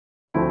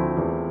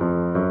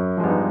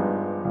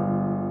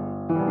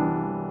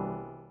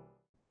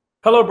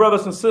Hello,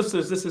 brothers and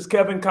sisters. This is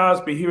Kevin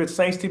Cosby here at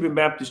St. Stephen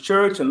Baptist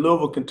Church in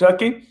Louisville,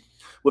 Kentucky,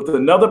 with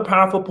another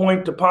powerful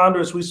point to ponder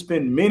as we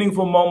spend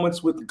meaningful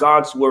moments with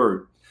God's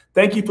Word.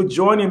 Thank you for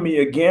joining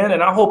me again,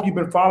 and I hope you've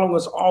been following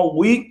us all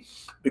week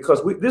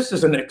because this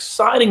is an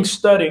exciting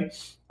study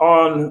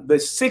on the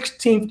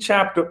 16th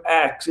chapter of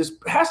Acts. It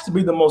has to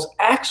be the most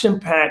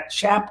action-packed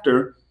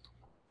chapter,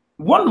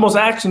 one of the most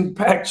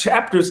action-packed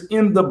chapters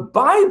in the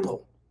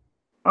Bible.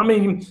 I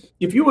mean,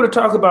 if you were to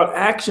talk about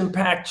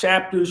action-packed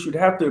chapters, you'd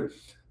have to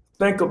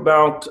think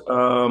about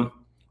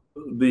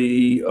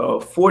the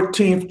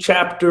 14th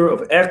chapter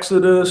of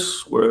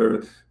Exodus,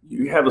 where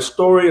you have a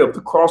story of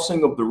the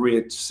crossing of the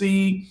Red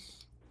Sea.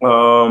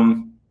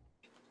 You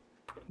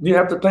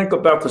have to think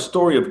about the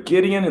story of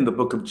Gideon in the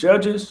book of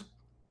Judges.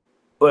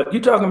 But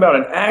you're talking about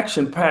an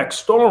action-packed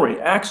story.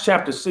 Acts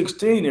chapter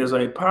 16 is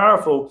a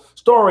powerful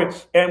story.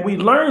 And we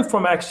learned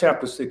from Acts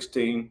chapter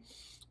 16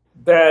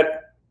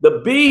 that the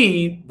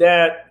bee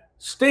that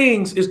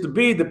stings is the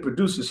bee that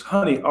produces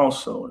honey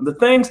also. And the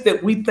things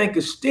that we think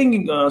is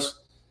stinging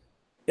us,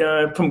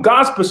 from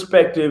God's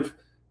perspective,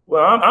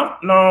 well,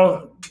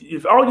 no,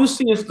 if all you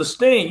see is the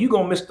sting, you're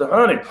going to miss the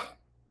honey.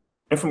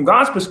 And from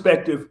God's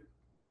perspective,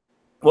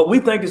 what we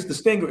think is the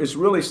stinger is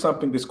really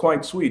something that's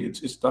quite sweet.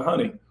 It's the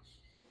honey.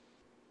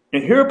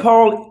 And here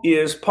Paul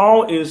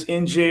is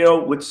in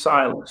jail with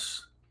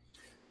Silas.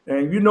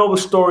 And you know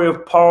the story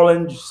of Paul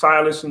and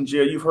Silas in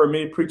jail. You've heard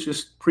many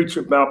preachers preach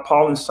about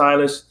Paul and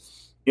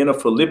Silas in a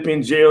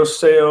Philippian jail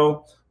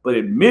cell. But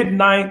at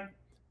midnight,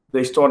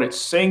 they started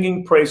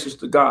singing praises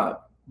to God.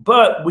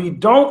 But we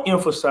don't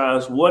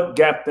emphasize what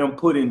got them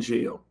put in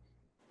jail.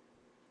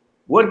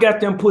 What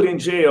got them put in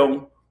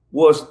jail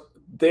was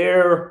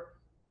their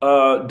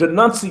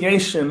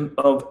denunciation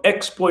of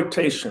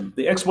exploitation,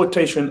 the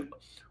exploitation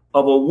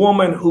of a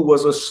woman who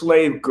was a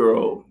slave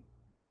girl,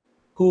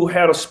 who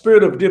had a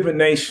spirit of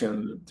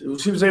divination.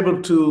 She was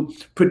able to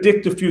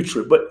predict the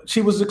future, but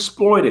she was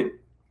exploited.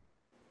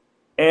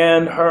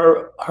 And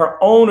her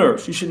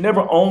owners, she should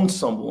never own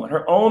someone.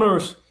 Her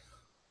owners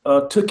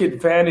took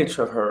advantage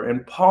of her.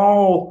 And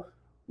Paul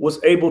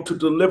was able to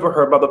deliver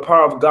her by the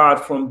power of God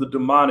from the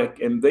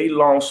demonic. And they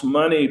lost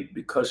money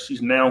because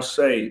she's now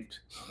saved.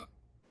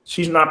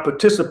 She's not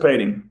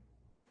participating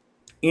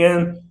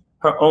in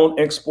her own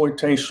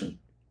exploitation.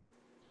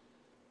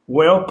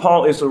 Well,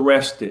 Paul is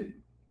arrested.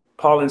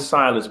 Paul and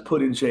Silas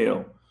put in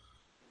jail.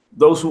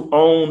 Those who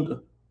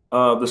owned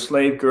the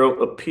slave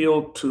girl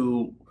appealed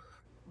to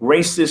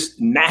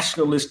racist,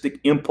 nationalistic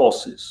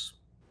impulses,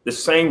 the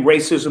same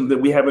racism that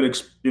we have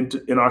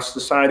in our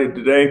society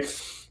today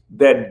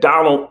that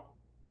Donald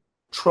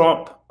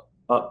Trump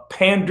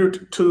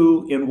pandered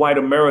to in white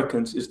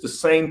Americans is the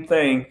same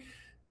thing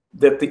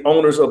that the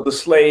owners of the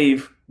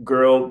slave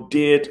girl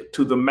did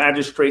to the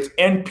magistrates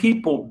and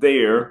people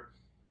there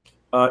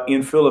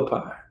in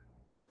Philippi.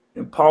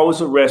 And Paul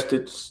is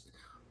arrested.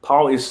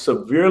 Paul is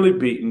severely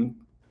beaten.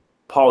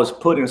 Paul is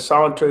put in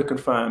solitary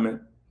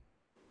confinement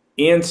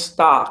in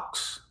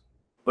stocks,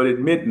 but at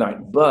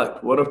midnight.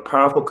 But what a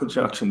powerful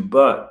conjunction.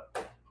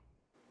 But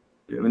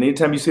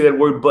anytime you see that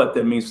word but,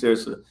 that means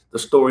the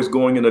story is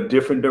going in a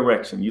different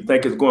direction. You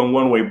think it's going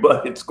one way,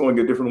 but it's going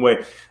a different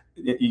way.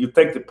 You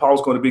think that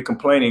Paul's going to be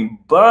complaining,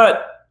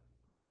 but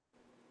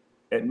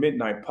at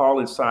midnight, Paul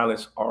and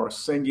Silas are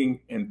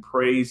singing and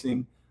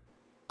praying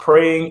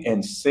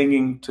and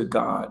singing to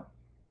God.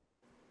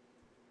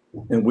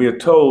 And we are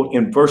told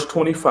in verse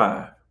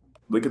 25,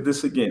 look at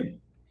this again.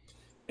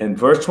 In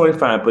verse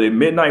 25, but at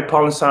midnight,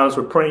 Paul and Silas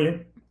were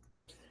praying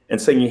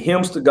and singing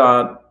hymns to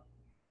God,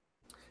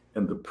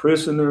 and the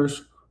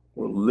prisoners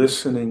were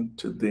listening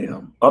to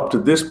them. Up to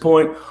this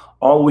point,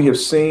 all we have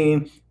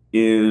seen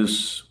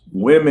is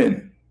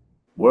women.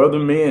 Where are the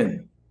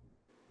men?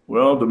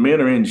 Well, the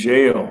men are in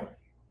jail.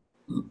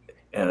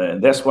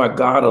 And that's why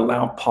God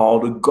allowed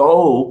Paul to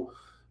go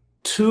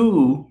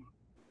to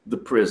the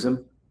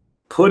prison,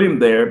 put him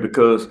there,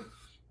 because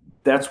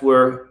that's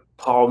where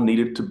Paul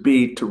needed to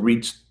be to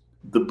reach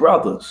the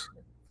brothers.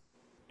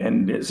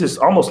 And it's just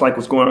almost like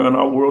what's going on in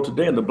our world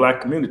today in the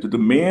Black community. The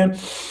men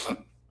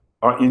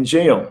are in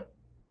jail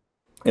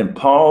and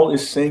Paul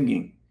is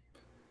singing.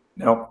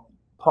 Now,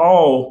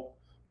 Paul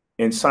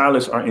and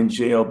Silas are in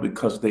jail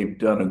because they've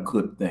done a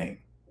good thing.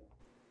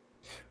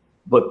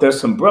 But there's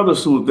some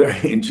brothers who are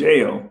there in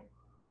jail.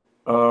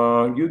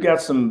 You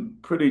got some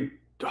pretty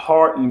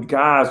hardened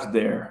guys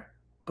there,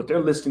 but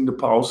they're listening to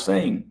Paul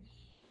sing.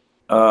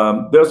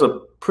 There's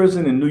a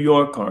prison in New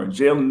York, or a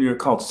jail in New York,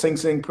 called Sing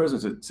Sing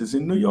prison. It's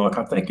in New York,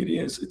 I think it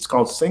is. It's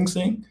called Sing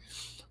Sing.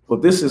 Well,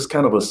 this is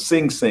kind of a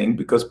sing sing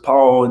because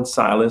Paul and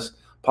Silas,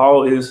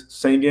 Paul is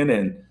singing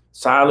and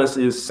Silas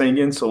is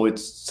singing, so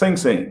it's sing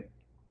sing.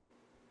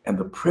 And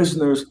the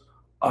prisoners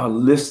are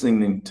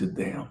listening to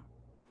them.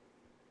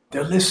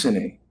 They're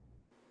listening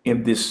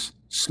in this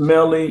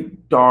smelly,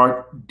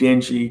 dark,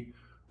 dingy,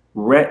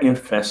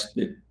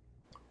 rat-infested,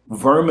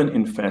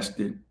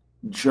 vermin-infested,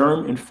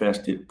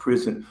 germ-infested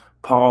prison.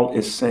 Paul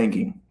is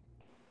singing.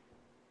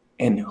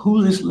 And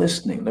who is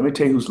listening? Let me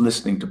tell you who's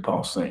listening to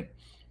Paul sing.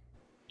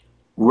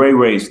 Ray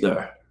Ray's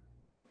there.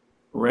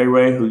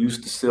 Ray, who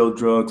used to sell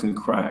drugs and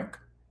crack,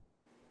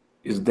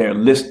 is there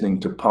listening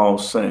to Paul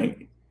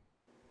saying.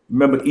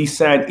 Remember East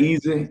Side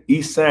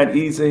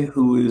Easy,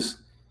 who is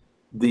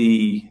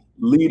the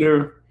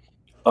leader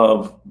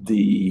of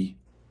the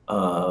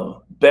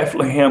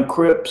Bethlehem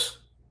Crips?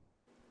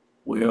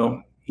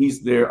 Well,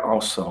 he's there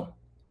also.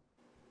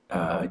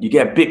 You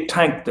got Big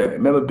Tank there.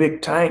 Remember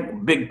Big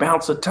Tank, Big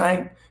Bouncer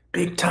Tank?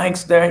 Big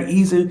Tank's there.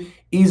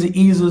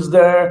 Easy's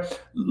there.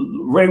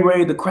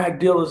 Ray, the crack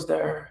dealer's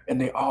there.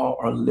 And they all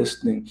are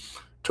listening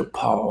to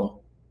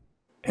Paul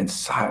and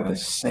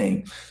Silas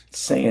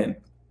saying,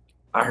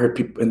 I heard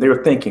people, and they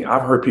were thinking,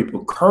 I've heard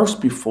people curse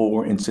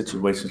before in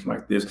situations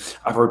like this.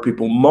 I've heard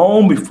people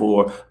moan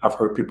before. I've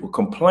heard people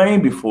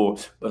complain before,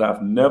 but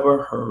I've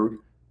never heard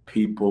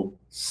people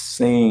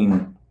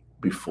sing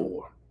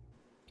before.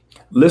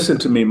 Listen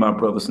to me, my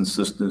brothers and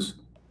sisters.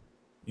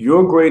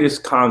 Your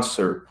greatest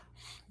concert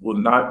will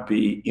not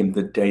be in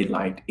the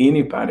daylight.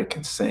 Anybody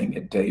can sing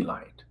at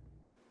daylight.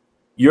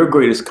 Your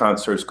greatest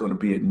concert is going to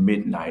be at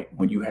midnight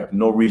when you have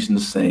no reason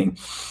to sing,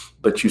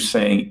 but you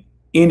sing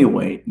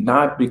anyway,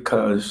 not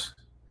because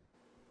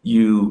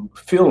you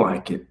feel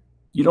like it.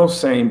 You don't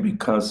sing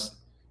because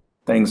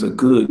things are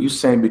good. You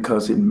sing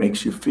because it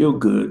makes you feel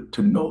good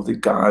to know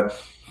that God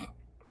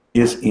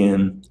is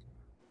in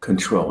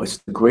control. It's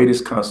the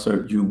greatest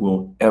concert you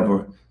will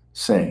ever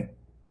sing.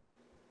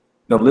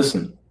 Now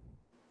listen,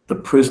 the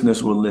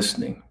prisoners were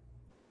listening.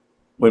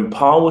 When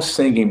Paul was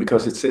singing,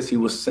 because it says he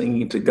was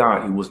singing to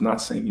God, he was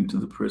not singing to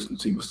the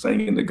prisoners, he was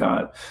singing to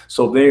God.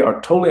 So they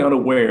are totally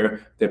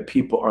unaware that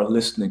people are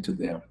listening to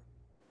them.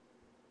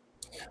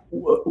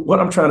 What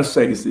I'm trying to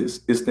say is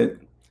this, is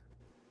that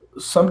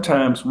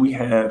sometimes we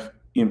have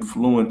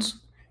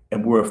influence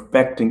and we're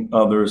affecting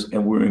others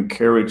and we're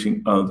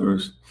encouraging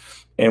others,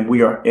 and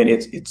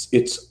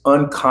it's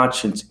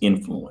unconscious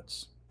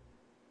influence.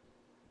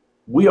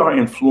 We are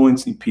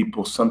influencing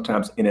people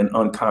sometimes in an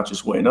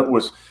unconscious way. In other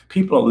words,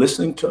 people are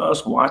listening to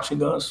us,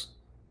 watching us,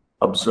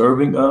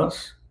 observing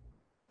us,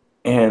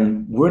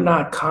 and we're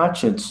not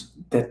conscious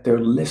that they're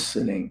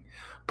listening.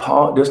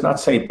 Paul does not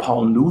say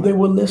Paul knew they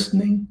were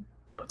listening,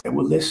 but they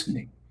were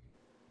listening.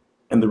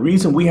 And the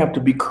reason we have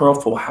to be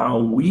careful how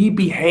we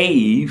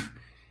behave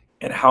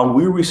and how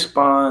we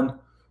respond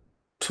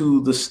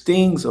to the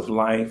stings of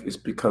life is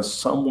because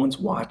someone's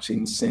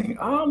watching, saying,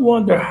 I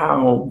wonder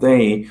how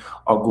they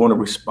are going to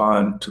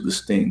respond to the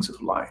stings of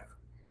life.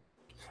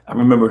 I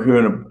remember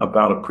hearing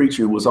about a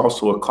preacher who was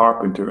also a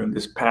carpenter, and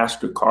this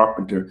pastor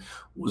carpenter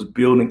was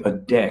building a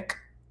deck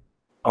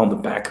on the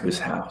back of his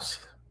house.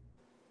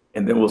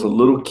 And there was a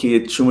little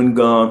kid chewing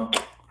gum,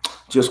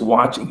 just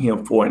watching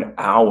him for an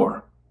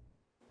hour,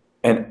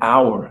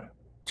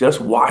 just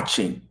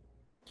watching.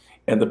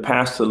 And the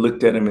pastor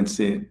looked at him and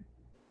said,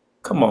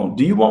 come on,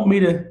 do you want me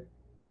to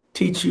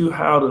teach you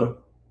how to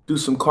do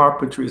some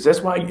carpentry? Is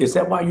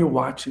that why you're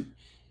watching?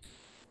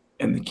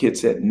 And the kid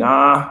said,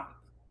 nah,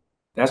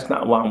 that's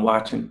not why I'm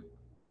watching.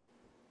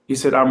 He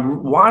said,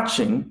 I'm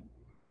watching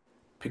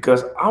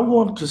because I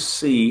want to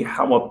see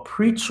how a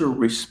preacher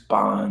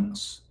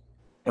responds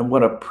and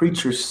what a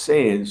preacher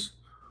says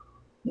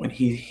when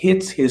he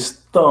hits his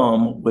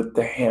thumb with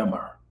the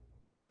hammer.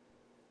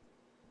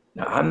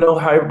 Now, I know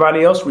how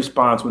everybody else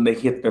responds when they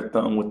hit their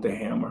thumb with the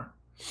hammer.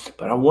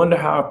 But I wonder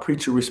how a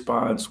preacher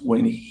responds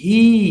when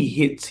he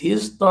hits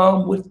his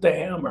thumb with the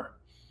hammer.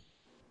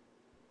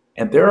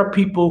 And there are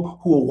people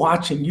who are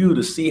watching you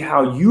to see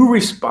how you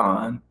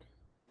respond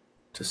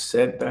to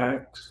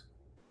setbacks,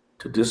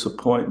 to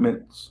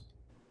disappointments,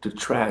 to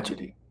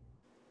tragedy.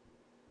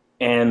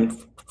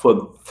 And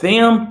for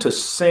them to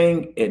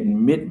sing at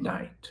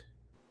midnight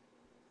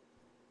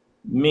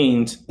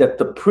means that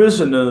the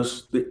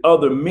prisoners, the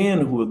other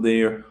men who are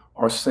there,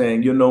 are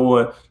saying, you know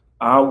what?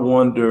 I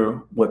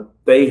wonder what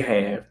they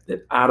have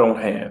that I don't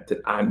have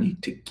that I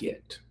need to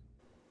get.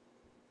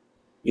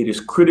 It is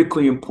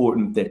critically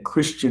important that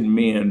Christian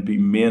men be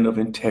men of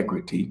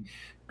integrity,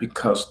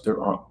 because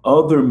there are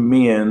other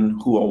men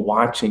who are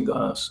watching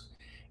us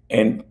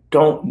and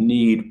don't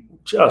need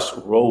just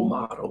role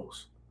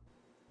models,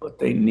 but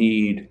they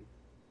need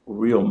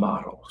real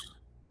models.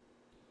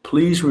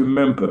 Please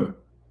remember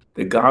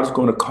that God is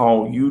going to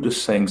call you to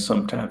sing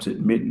sometimes at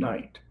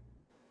midnight.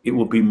 It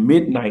will be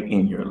midnight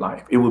in your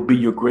life. It will be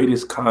your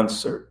greatest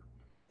concert.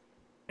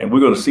 And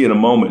we're going to see in a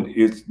moment,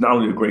 it's not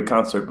only a great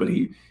concert, but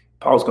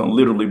Paul's going to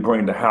literally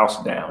bring the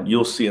house down.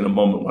 You'll see in a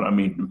moment what I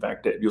mean. In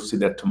fact, that you'll see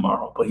that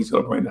tomorrow, but he's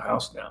going to bring the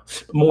house down.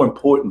 But more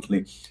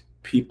importantly,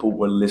 people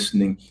were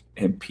listening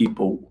and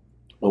people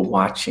were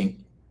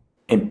watching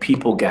and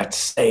people got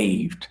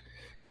saved.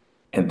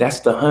 And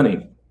that's the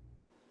honey.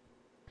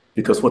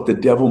 Because what the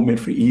devil meant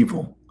for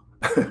evil,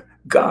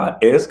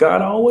 God, as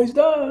God always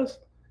does,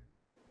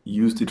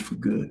 used it for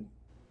good.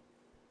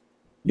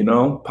 You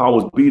know, Paul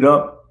was beat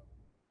up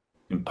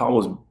and Paul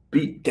was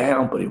beat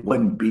down, but it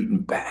wasn't beaten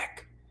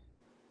back.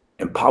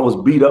 And Paul was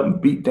beat up and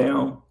beat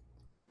down,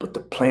 but the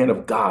plan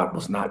of God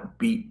was not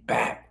beat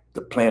back.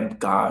 The plan of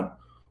God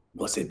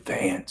was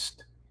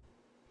advanced.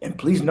 And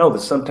please know that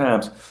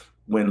sometimes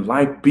when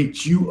life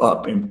beats you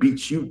up and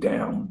beats you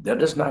down, that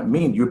does not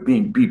mean you're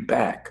being beat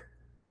back.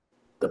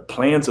 The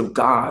plans of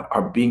God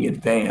are being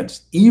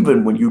advanced,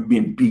 even when you're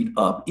being beat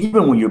up,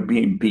 even when you're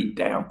being beat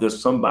down. There's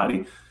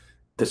somebody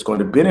that's going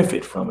to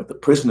benefit from it. The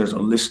prisoners are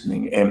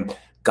listening, and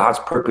God's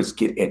purpose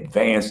get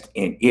advanced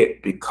in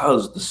it,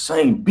 because the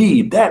same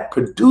bee that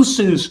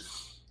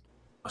produces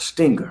a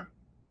stinger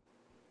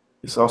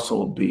is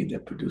also a bee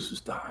that produces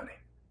the honey.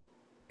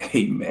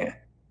 Amen.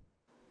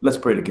 Let's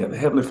pray together.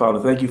 Heavenly Father,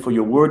 thank you for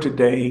your word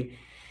today.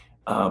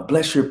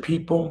 Bless your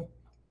people.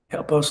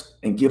 Help us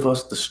and give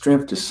us the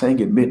strength to sing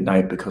at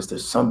midnight, because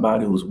there's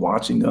somebody who's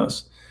watching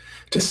us,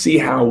 to see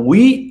how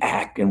we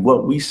act and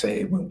what we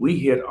say when we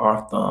hit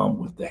our thumb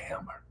with the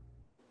hammer.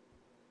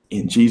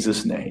 In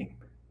Jesus' name,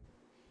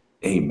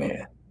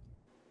 amen.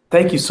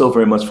 Thank you so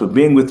very much for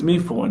being with me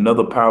for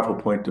another powerful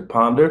point to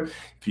ponder.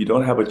 If you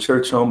don't have a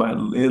church home, I'd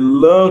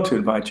love to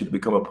invite you to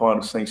become a part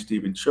of St.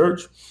 Stephen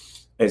Church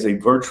as a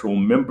virtual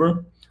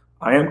member.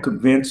 I am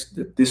convinced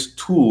that this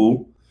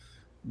tool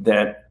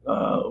that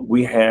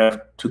we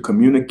have to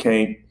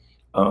communicate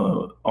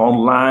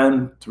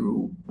online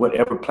through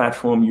whatever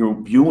platform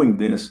you're viewing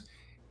this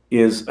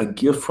is a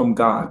gift from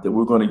God that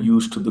we're going to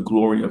use to the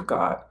glory of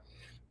God.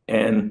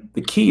 And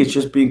the key is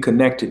just being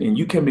connected, and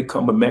you can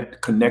become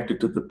connected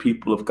to the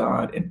people of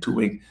God and to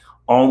an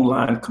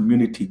online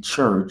community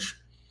church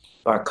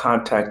by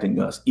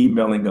contacting us,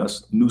 emailing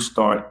us,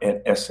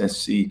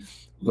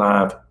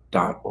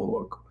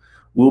 newstart@ssclive.org.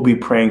 We'll be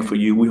praying for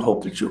you. We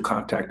hope that you'll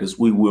contact us.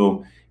 We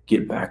will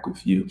get back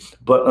with you.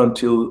 But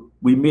until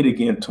we meet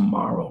again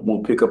tomorrow, we'll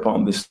pick up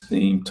on this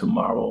theme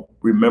tomorrow.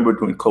 Remember,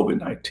 during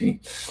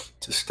COVID-19,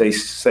 to stay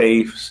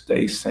safe,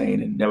 stay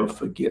sane, and never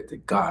forget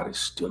that God is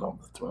still on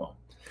the throne.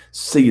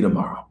 See you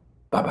tomorrow.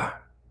 Bye-bye.